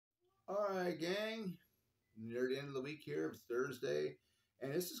All right, gang. Near the end of the week here. It's Thursday.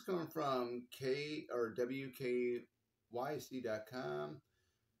 And this is coming from WKYC.com.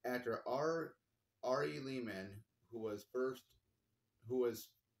 Actor Ari Lehman, who was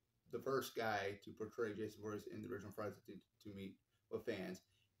the first guy to portray Jason Voorhees in the original Friday to meet with fans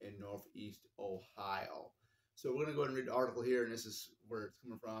in Northeast Ohio. So we're gonna go ahead and read the article here, and this is where it's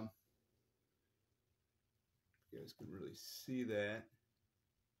coming from. You guys can really see that.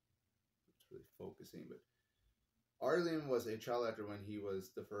 It's really focusing, but Ari Leham was a child actor when he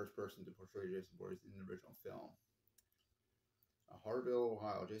was the first person to portray Jason Voorhees in the original film. Hartville,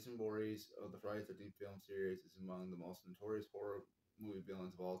 Ohio. Jason Voorhees of the Friday the 13th film series is among the most notorious horror movie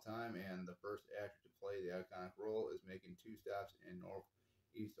villains of all time, and the first actor to play the iconic role is making 2 stops in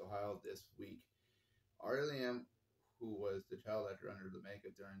Northeast Ohio this week. Ari Leham, who was the child actor under the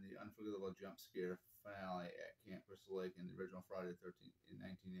makeup during the unforgettable jump scare finale at Camp Crystal Lake in the original Friday the 13th in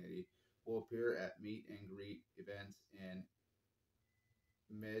 1980, will appear at meet and greet events in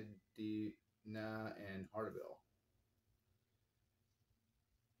Medina and Hartville.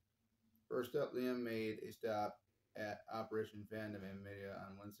 First up, Liam made a stop at Operation Phantom in Medina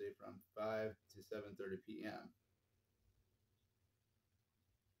on Wednesday from 5 to 7:30 p.m.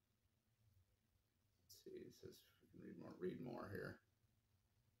 Let's see, it says we can read more here.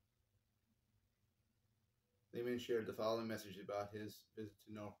 Lehman shared the following message about his visit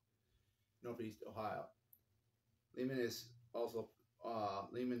to Northeast Ohio. Lehman is also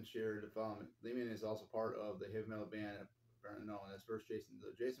shared the following. Lehman is also part of the heavy metal band known as First Jason.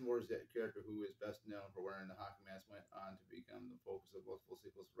 The Jason Voorhees character, who is best known for wearing the hockey mask, went on to become the focus of multiple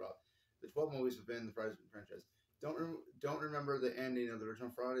sequels throughout the 12 movies within the Friday franchise. Don't remember the ending of the original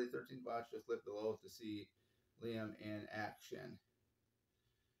Friday the 13th watch. Just live below to see Liam in action.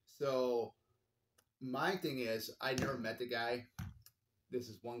 So my thing is, I never met the guy. This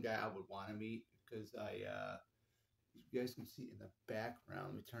is one guy I would want to meet because you guys can see in the background.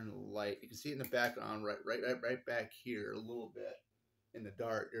 Let me turn the light. You can see it in the background, right back here, a little bit in the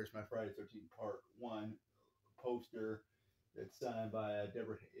dark. There's my Friday 13th Part 1 poster that's signed by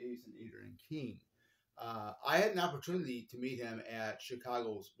Deborah Hayes and Adrian King. I had an opportunity to meet him at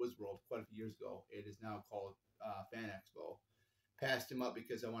Chicago's WizWorld quite a few years ago. It is now called Fan Expo. Passed him up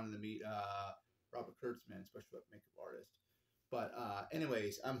because I wanted to meet Robert Kurtzman, special makeup artist. But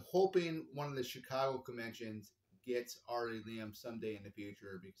anyways, I'm hoping one of the Chicago conventions gets Ari Leham someday in the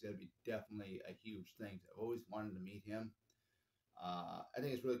future, because that'd be definitely a huge thing. I've always wanted to meet him. I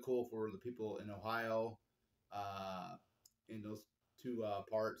think it's really cool for the people in Ohio, in those 2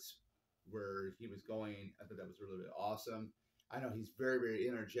 parts where he was going. I thought that was really, really awesome. I know he's very, very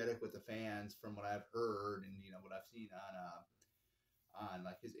energetic with the fans from what I've heard and what I've seen on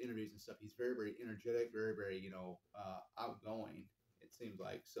like his interviews and stuff. He's very, very energetic, very, very outgoing. It seems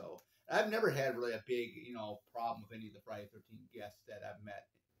like. So I've never had really a big problem with any of the Friday 13th guests that I've met.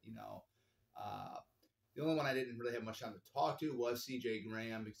 The only one I didn't really have much time to talk to was C.J.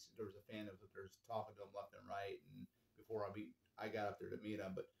 Graham, because there was a fan of theirs talking to him left and right, and before I got up there to meet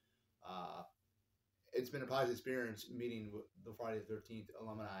him. But it's been a positive experience meeting the Friday the 13th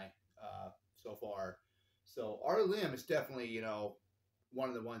alumni so far. So Ari Leham is definitely one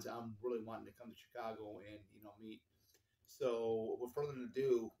of the ones I'm really wanting to come to Chicago and meet. So without further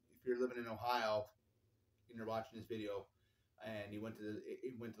ado, if you're living in Ohio and you're watching this video, and he went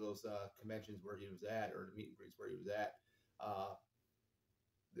to those conventions where he was at, or the meet and greets where he was at,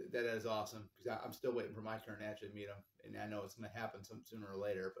 that is awesome, because I'm still waiting for my turn to actually meet him, and I know it's going to happen sooner or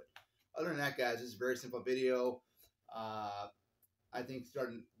later. But other than that, guys, this is a very simple video. I think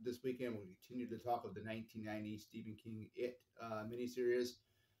starting this weekend, we'll continue to talk of the 1990 Stephen King It miniseries.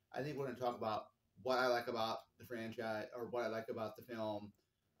 I think we're going to talk about what I like about the franchise, or what I like about the film.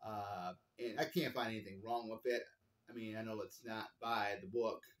 And I can't find anything wrong with it. I mean, I know it's not by the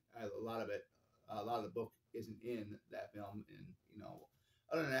book. A lot of the book isn't in that film, and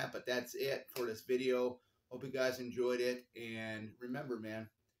other than that. But that's it for this video. Hope you guys enjoyed it, and remember, man,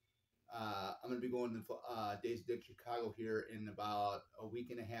 I'm going to be going to Days of Dead Chicago here in about a week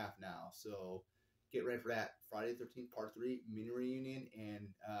and a half now. So get ready for that. Friday the 13th Part 3 mini reunion,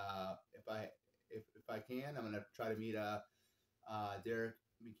 and if I can, I'm going to try to meet Derek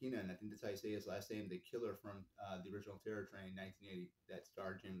McKenna, I think that's how you say his last name, the killer from the original Terror Train 1980 that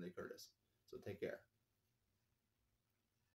starred Jamie Lee Curtis. So take care.